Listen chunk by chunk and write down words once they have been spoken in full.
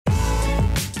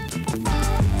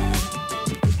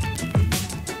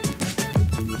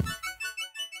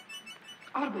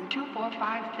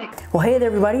Well, hey there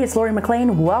everybody, it's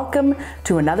MacLean. Welcome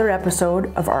to another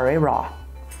episode of RA Raw.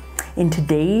 In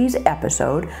today's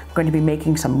episode, I'm going to be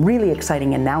making some really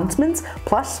exciting announcements,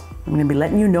 plus I'm going to be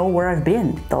letting you know where I've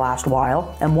been the last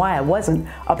while and why I wasn't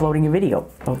uploading a video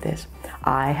of this.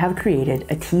 I have created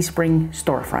a Teespring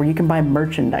storefront where you can buy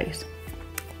merchandise.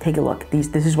 Take a look,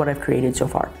 this is what I've created so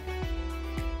far.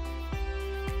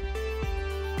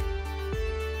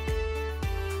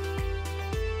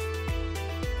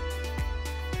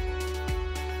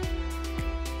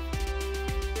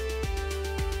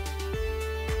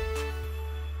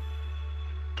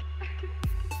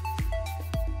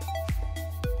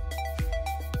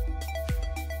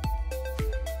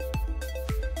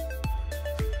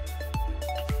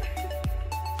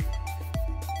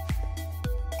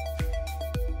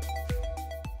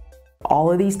 All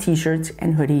of these t-shirts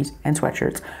and hoodies and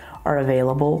sweatshirts are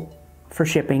available for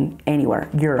shipping anywhere,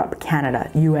 Europe, Canada,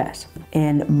 US,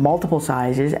 in multiple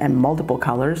sizes and multiple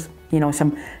colors. You know,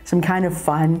 some kind of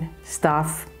fun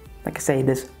stuff, like I say,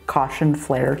 this caution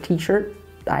flare t-shirt.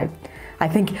 I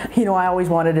think, you know, I always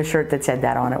wanted a shirt that said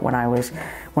that on it when I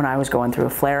was going through a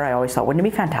flare. I always thought, wouldn't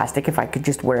it be fantastic if I could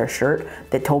just wear a shirt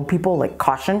that told people, like,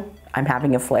 caution, I'm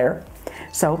having a flare.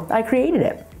 So I created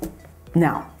it.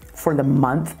 Now, for the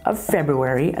month of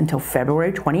February until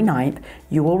February 29th,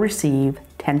 you will receive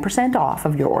 10% off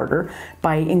of your order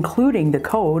by including the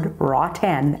code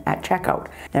RAW10 at checkout.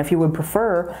 Now, if you would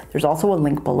prefer, there's also a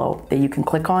link below that you can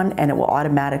click on and it will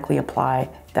automatically apply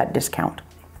that discount.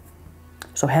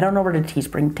 So head on over to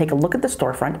Teespring, take a look at the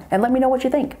storefront, and let me know what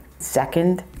you think.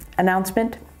 Second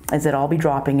announcement is that I'll be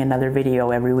dropping another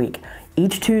video every week.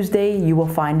 Each Tuesday, you will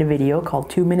find a video called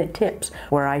 2-Minute Tips,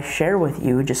 where I share with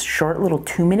you just short little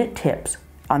 2-minute tips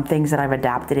on things that I've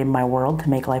adapted in my world to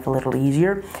make life a little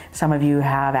easier. Some of you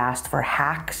have asked for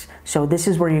hacks, so this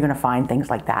is where you're gonna find things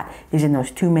like that, is in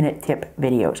those 2-minute tip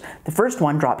videos. The first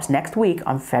one drops next week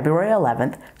on February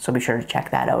 11th, so be sure to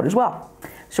check that out as well.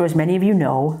 So as many of you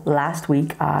know, last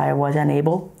week I was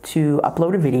unable to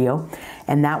upload a video,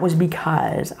 and that was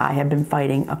because I have been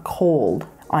fighting a cold.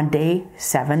 On day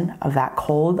 7 of that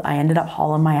cold, I ended up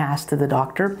hauling my ass to the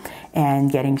doctor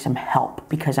and getting some help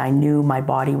because I knew my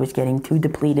body was getting too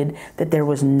depleted, that there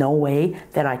was no way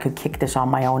that I could kick this on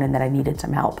my own and that I needed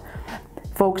some help.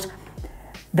 Folks,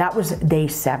 that was day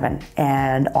 7,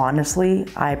 and honestly,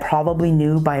 I probably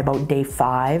knew by about day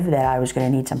 5 that I was gonna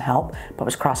need some help, but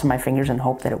was crossing my fingers and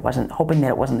hoping that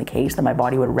it wasn't the case, that my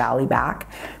body would rally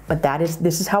back. But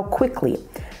this is how quickly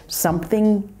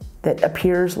something that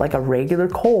appears like a regular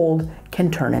cold can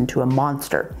turn into a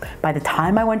monster. By the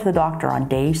time I went to the doctor on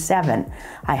day 7,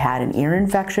 I had an ear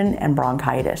infection and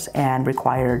bronchitis and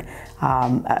required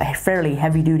fairly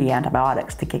heavy-duty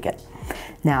antibiotics to kick it.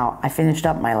 Now, I finished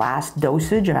up my last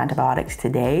dosage of antibiotics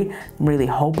today. I'm really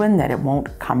hoping that it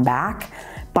won't come back,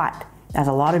 but as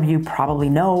a lot of you probably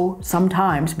know,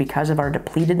 sometimes because of our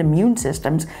depleted immune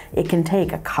systems, it can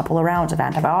take a couple of rounds of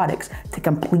antibiotics to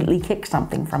completely kick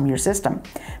something from your system.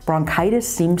 Bronchitis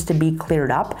seems to be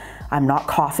cleared up. I'm not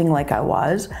coughing like I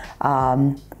was.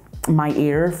 My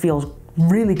ear feels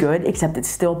really good, except it's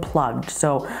still plugged.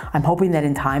 So I'm hoping that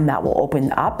in time that will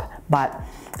open up, but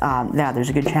yeah, there's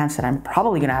a good chance that I'm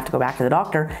probably gonna have to go back to the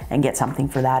doctor and get something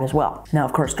for that as well. Now,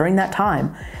 of course, during that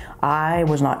time, I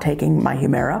was not taking my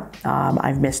Humira.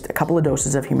 I've missed a couple of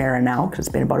doses of Humira now because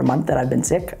it's been about a month that I've been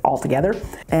sick altogether.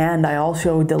 And I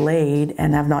also delayed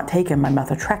and have not taken my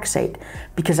methotrexate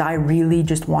because I really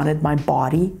just wanted my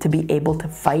body to be able to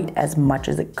fight as much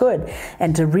as it could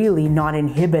and to really not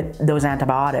inhibit those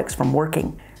antibiotics from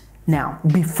working. Now,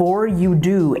 before you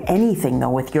do anything though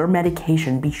with your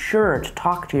medication, be sure to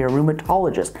talk to your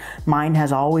rheumatologist. Mine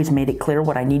has always made it clear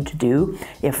what I need to do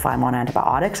if I'm on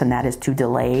antibiotics, and that is to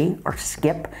delay or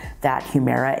skip that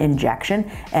Humira injection.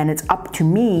 And it's up to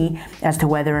me as to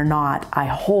whether or not I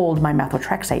hold my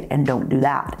methotrexate and don't do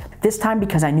that. This time,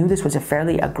 because I knew this was a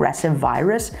fairly aggressive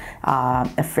virus,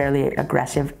 a fairly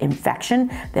aggressive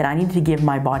infection, that I needed to give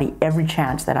my body every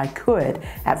chance that I could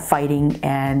at fighting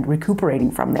and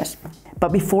recuperating from this.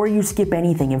 But before you skip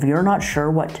anything, if you're not sure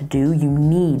what to do, you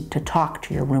need to talk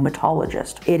to your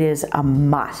rheumatologist. It is a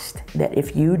must that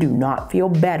if you do not feel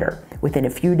better within a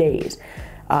few days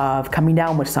of coming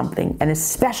down with something, and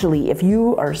especially if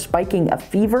you are spiking a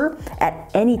fever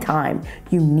at any time,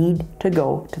 you need to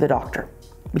go to the doctor.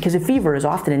 Because a fever is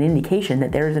often an indication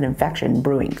that there is an infection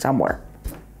brewing somewhere.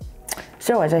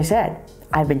 So as I said,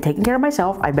 I've been taking care of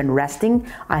myself, I've been resting,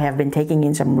 I have been taking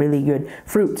in some really good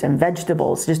fruits and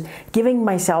vegetables, just giving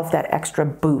myself that extra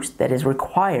boost that is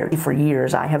required. For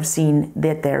years, I have seen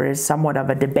that there is somewhat of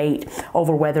a debate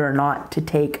over whether or not to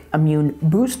take immune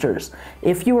boosters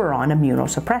if you are on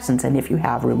immunosuppressants and if you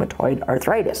have rheumatoid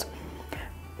arthritis.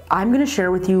 I'm going to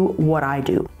share with you what I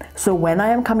do. So when I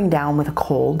am coming down with a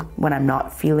cold, when I'm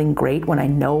not feeling great, when I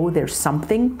know there's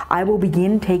something, I will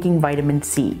begin taking vitamin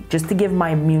C just to give my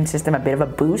immune system a bit of a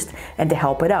boost and to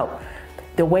help it out.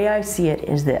 The way I see it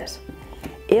is this.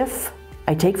 If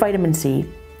I take vitamin C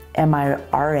and my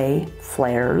RA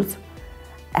flares,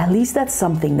 at least that's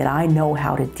something that I know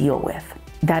how to deal with.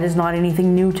 That is not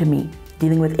anything new to me.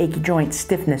 Dealing with achy joints,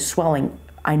 stiffness, swelling,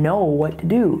 I know what to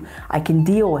do. I can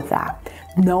deal with that.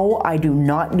 No, I do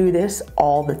not do this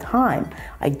all the time.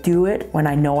 I do it when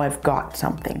I know I've got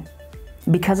something.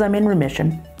 Because I'm in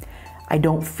remission, I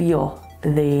don't feel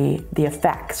the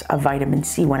effects of vitamin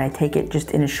C when I take it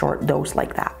just in a short dose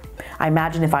like that. I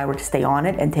imagine if I were to stay on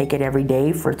it and take it every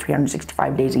day for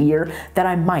 365 days a year, that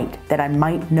I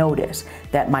might notice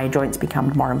that my joints become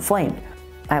more inflamed.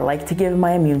 I like to give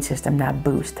my immune system that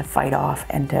boost to fight off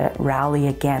and to rally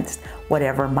against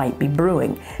whatever might be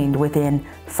brewing. And within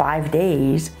 5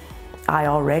 days, I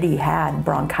already had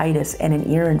bronchitis and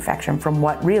an ear infection from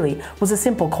what really was a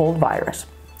simple cold virus.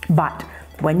 But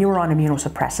when you're on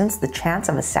immunosuppressants, the chance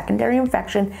of a secondary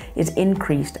infection is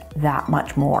increased that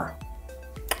much more.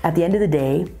 At the end of the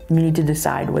day, you need to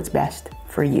decide what's best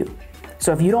for you.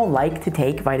 So if you don't like to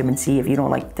take vitamin C, if you don't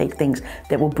like to take things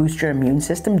that will boost your immune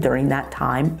system during that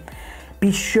time,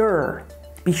 be sure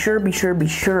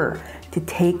to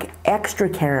take extra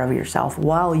care of yourself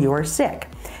while you're sick.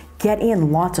 Get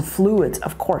in lots of fluids,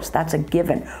 of course, that's a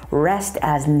given. Rest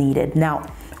as needed. Now,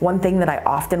 one thing that I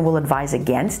often will advise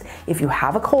against, if you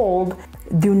have a cold,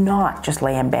 do not just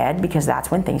lay in bed because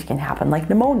that's when things can happen like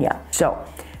pneumonia. So,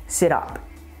 sit up.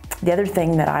 The other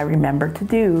thing that I remember to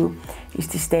do is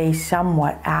to stay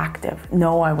somewhat active.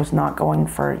 No, I was not going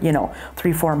for,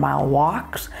 3-4 mile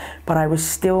walks, but I was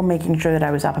still making sure that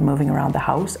I was up and moving around the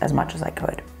house as much as I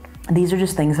could. These are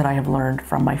just things that I have learned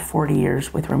from my 40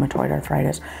 years with rheumatoid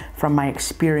arthritis, from my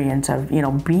experience of,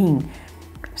 being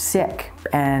sick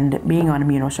and being on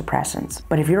immunosuppressants.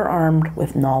 But if you're armed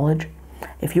with knowledge,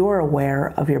 if you are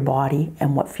aware of your body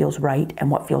and what feels right and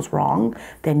what feels wrong,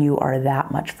 then you are that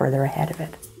much further ahead of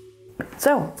it.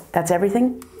 So that's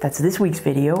everything. That's this week's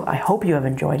video. I hope you have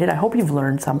enjoyed it. I hope you've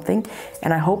learned something,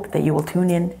 and I hope that you will tune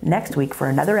in next week for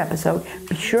another episode.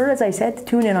 Be sure, as I said, to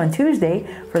tune in on Tuesday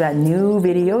for that new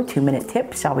video, 2-minute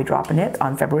tips. I'll be dropping it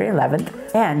on February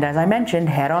 11th. And as I mentioned,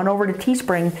 head on over to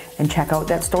Teespring and check out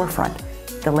that storefront.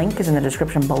 The link is in the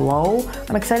description below.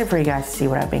 I'm excited for you guys to see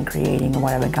what I've been creating and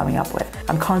what I've been coming up with.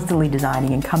 I'm constantly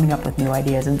designing and coming up with new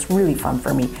ideas, and it's really fun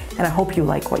for me, and I hope you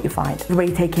like what you find.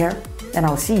 Everybody take care, and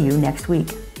I'll see you next week.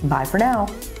 Bye for now.